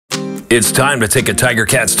It's time to take a Tiger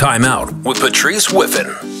Cats timeout with Patrice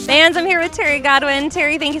Whiffen. Fans, I'm here with Terry Godwin.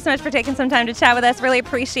 Terry, thank you so much for taking some time to chat with us. Really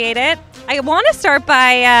appreciate it. I want to start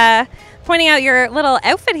by pointing out your little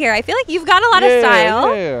outfit here. I feel like you've got a lot of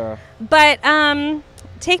style. Yeah. But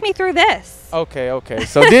take me through this. Okay.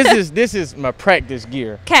 So this is my practice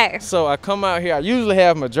gear. Okay. So I come out here. I usually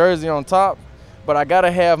have my jersey on top, but I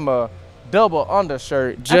gotta have my double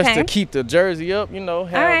undershirt just to keep the jersey up. You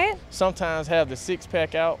know, sometimes have the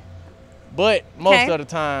six-pack out, but most of the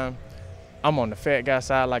time I'm on the fat guy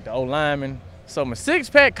side, like the old lineman. So my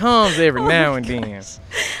six-pack comes every now and then.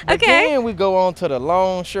 But then we go on to the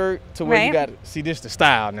long shirt to where you got to see this the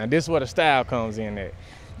style. Now this is where the style comes in at.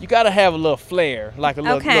 You got to have a little flair, like a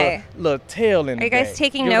little tail in the Are you guys back.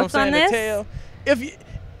 taking notes on this? The tail.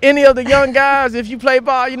 Any of the young guys, if you play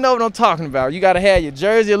ball, you know what I'm talking about. You got to have your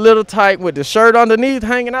jersey a little tight with the shirt underneath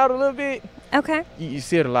hanging out a little bit. Okay. You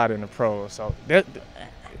see it a lot in the pros. So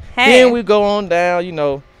then we go on down, you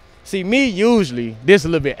know. See, me usually, this a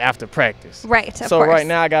little bit after practice. Right, of course. So right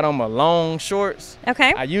now I got on my long shorts.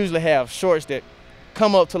 Okay. I usually have shorts that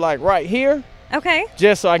come up to like right here. Okay.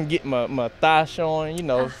 Just so I can get my thigh showing, you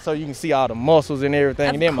know, so you can see all the muscles and everything.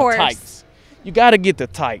 And then my tights. You got to get the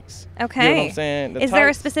tights. Okay. You know what I'm saying? Is there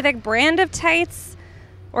a specific brand of tights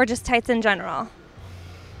or just tights in general?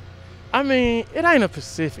 I mean, it ain't a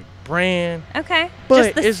specific brand. Okay.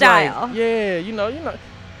 But just the style. Like, yeah, you know,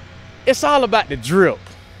 it's all about the drip.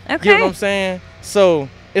 Okay. You know what I'm saying? So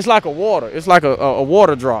it's like it's like a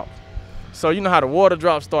water drop. So you know how the water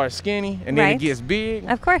drop starts skinny and then it gets big?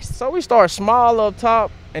 Of course. So we start small up top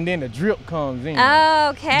and then the drip comes in.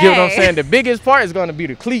 Okay. You know what I'm saying? The biggest part is going to be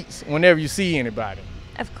the cleats whenever you see anybody.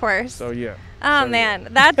 Of course. So yeah. Oh man,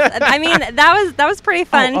 that's I mean that was pretty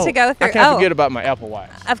fun to go through. I can't forget about my Apple Watch.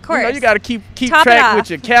 Of course. You know, you got to keep track with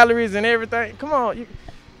your calories and everything. Come on,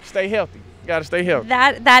 stay healthy. You got to stay healthy.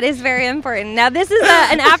 That is very important. Now this is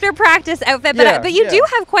an after practice outfit, but you do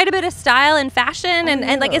have quite a bit of style and fashion,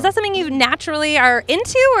 and like, is that something you naturally are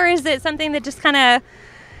into, or is it something that just kind of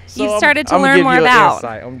you started to learn more about?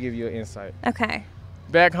 I'm gonna give you an insight. Okay.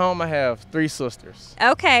 Back home, I have 3 sisters.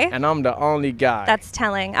 Okay. And I'm the only guy. That's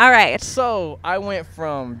telling. All right. So I went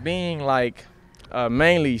from being like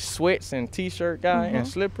mainly sweats and t-shirt guy and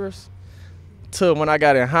slippers to when I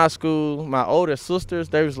got in high school, my older sisters,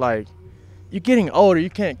 they was like, you're getting older, you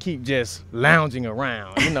can't keep just lounging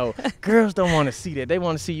around. You know, girls don't want to see that. They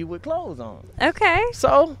want to see you with clothes on. Okay.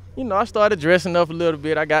 So, you know, I started dressing up a little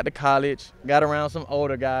bit. I got to college, got around some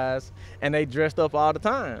older guys, and they dressed up all the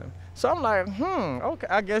time. So I'm like, okay,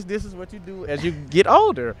 I guess this is what you do as you get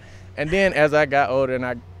older. And then as I got older and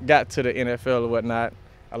I got to the NFL or whatnot,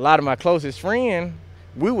 a lot of my closest friends,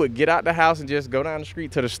 we would get out the house and just go down the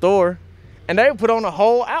street to the store, and they would put on a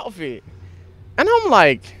whole outfit. And I'm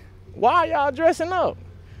like, why y'all dressing up?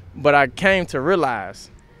 But I came to realize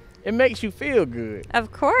it makes you feel good.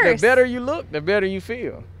 Of course. The better you look, the better you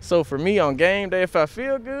feel. So for me on game day, if I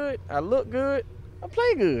feel good, I look good, I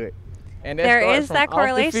play good. And there is that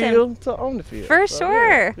correlation. Off the field to on the field. For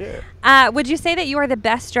sure. Yeah. Would you say that you are the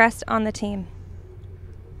best dressed on the team?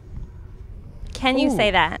 Can you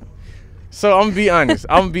say that? So I'm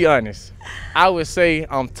gonna be honest. I would say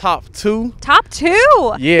I'm top 2. Top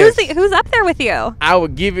 2? Yes. Who's up there with you? I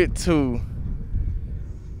would give it to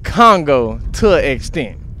Congo to an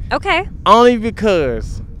extent. Okay. Only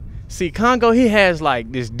because, see, Congo, he has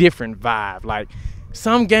like this different vibe. Like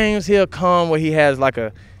some games he'll come where he has like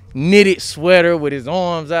a knitted sweater with his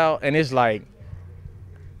arms out, and it's like,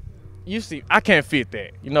 you see, I can't fit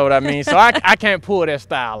that. You know what I mean? So I can't pull that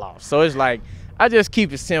style off. So it's like, I just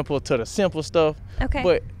keep it simple to the simple stuff. Okay.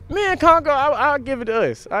 But me and Congo, I'll give it to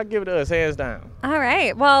us. I'll give it to us, hands down. All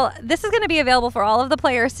right. Well, this is going to be available for all of the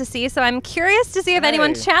players to see, so I'm curious to see if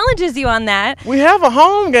anyone challenges you on that. We have a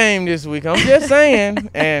home game this week, I'm just saying.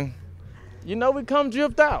 And, you know, we come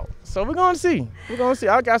dripped out. So we're going to see. We're going to see.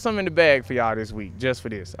 I got something in the bag for y'all this week, just for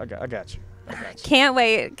this. I got you. Can't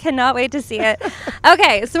wait. Cannot wait to see it.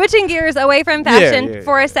 Okay, switching gears away from fashion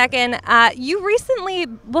for a second. You recently,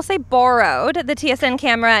 we'll say, borrowed the TSN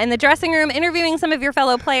camera in the dressing room, interviewing some of your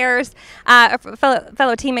fellow players,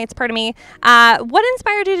 fellow teammates, pardon me. What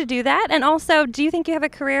inspired you to do that? And also, do you think you have a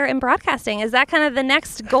career in broadcasting? Is that kind of the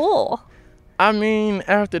next goal? I mean,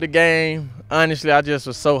 after the game, honestly, I just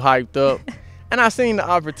was so hyped up. And I seen the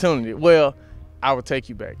opportunity. Well, I would take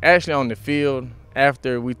you back. Actually, on the field,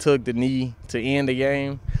 after we took the knee to end the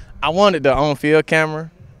game, I wanted the on-field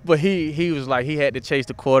camera, but he was like, he had to chase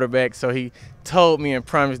the quarterback, so he told me and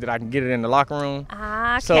promised that I can get it in the locker room.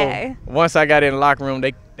 Okay. So once I got in the locker room,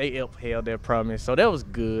 they upheld their promise, so that was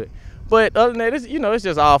good. But other than that, it's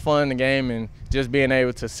just all fun in the game and just being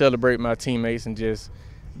able to celebrate my teammates and just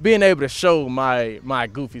being able to show my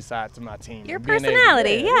goofy side to my team. Your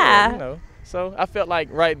personality, yeah. You know. So I felt like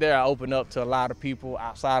right there I opened up to a lot of people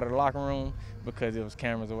outside of the locker room because it was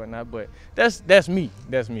cameras and whatnot. But that's me.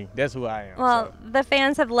 That's me. That's who I am. Well, the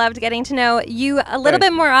fans have loved getting to know you a little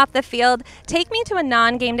bit more off the field. Take me to a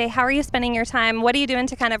non-game day. How are you spending your time? What are you doing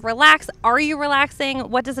to kind of relax? Are you relaxing?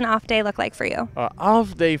 What does an off day look like for you?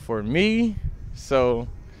 Off day for me, so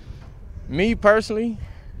me personally,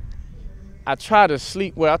 I try to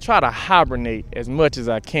sleep. Well, I try to hibernate as much as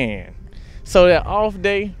I can. So that off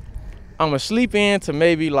day, I'm going to sleep in to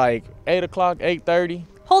maybe like 8 o'clock, 8:30.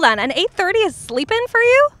 Hold on, and 8:30 is sleeping for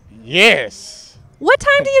you? Yes. What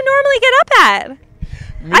time do you normally get up at?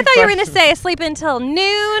 I thought you were going to say sleep until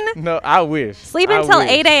noon. No, I wish. Sleep until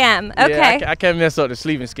 8 a.m. Okay. Yeah, I can't mess up the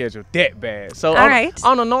sleeping schedule that bad. So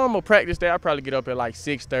on a normal practice day, I probably get up at like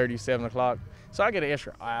 6:30, 7 o'clock. So I get an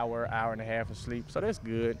extra hour and a half of sleep. So that's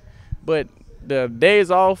good. But the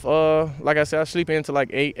days off, like I said, I sleep into like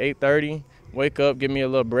 8:30. Wake up, give me a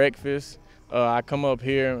little breakfast. I come up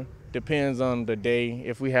here. Depends on the day.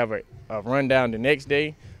 If we have a rundown the next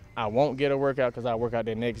day, I won't get a workout because I work out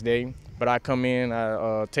the next day. But I come in,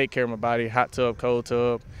 I take care of my body, hot tub, cold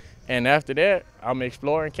tub. And after that, I'm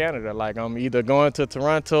exploring Canada. Like I'm either going to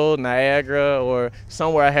Toronto, Niagara, or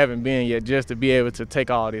somewhere I haven't been yet just to be able to take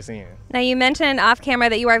all this in. Now, you mentioned off camera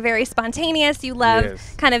that you are very spontaneous. You love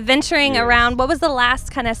kind of venturing around. What was the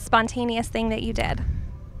last kind of spontaneous thing that you did?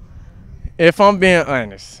 If I'm being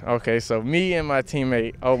honest, okay, so me and my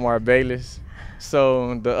teammate, Omar Bayless,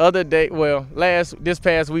 so the other day, well, this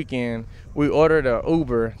past weekend, we ordered an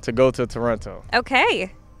Uber to go to Toronto.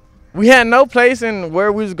 Okay. We had no place in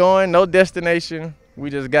where we was going, no destination. We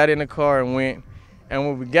just got in the car and went. And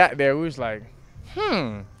when we got there, we was like,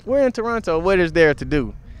 we're in Toronto. What is there to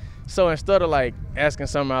do? So instead of like asking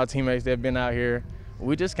some of our teammates that have been out here,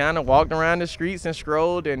 we just kind of walked around the streets and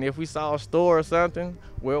strolled. And if we saw a store or something,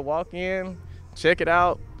 we'll walk in, check it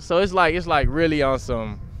out. So it's like really on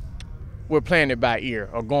some, we're playing it by ear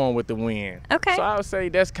or going with the wind. Okay. So I would say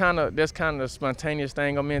that's kind of the spontaneous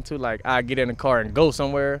thing I'm into. Like I get in the car and go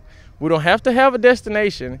somewhere. We don't have to have a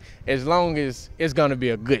destination as long as it's gonna be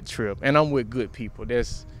a good trip and I'm with good people.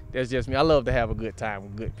 That's just me. I love to have a good time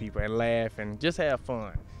with good people and laugh and just have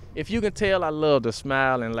fun. If you can tell, I love to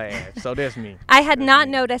smile and laugh. So that's me. I had not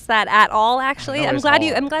noticed that at all, actually. I'm glad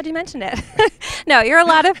you mentioned it. No, you're a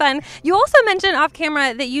lot of fun. You also mentioned off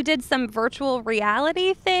camera that you did some virtual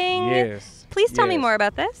reality thing. Yes. Please tell me more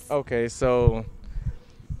about this. Okay, so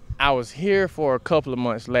I was here for a couple of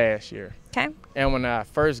months last year. Okay. And when I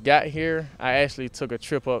first got here, I actually took a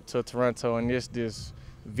trip up to Toronto and this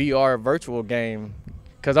VR virtual game,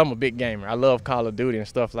 because I'm a big gamer. I love Call of Duty and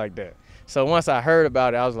stuff like that. So once I heard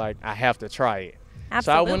about it, I was like, I have to try it. Absolutely.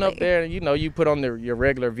 So I went up there and, you put on your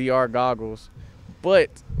regular VR goggles, but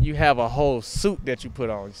you have a whole suit that you put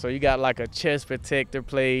on. So you got like a chest protector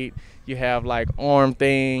plate. You have like arm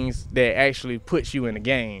things that actually puts you in the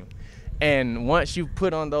game. And once you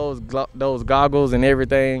put on those goggles and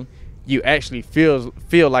everything, you actually feel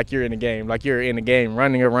like you're in the game, like you're in the game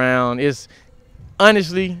running around.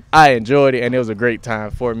 Honestly, I enjoyed it, and it was a great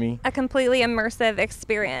time for me. A completely immersive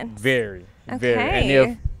experience. Very, okay. very. And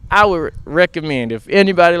if I would recommend, if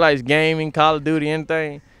anybody likes gaming, Call of Duty,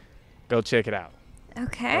 anything, go check it out.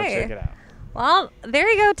 Okay. Go check it out. Well, there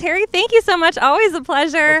you go, Terry. Thank you so much. Always a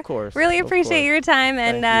pleasure. Of course. Really appreciate your time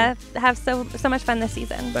and Thank have so much fun this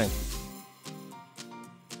season. Thank you.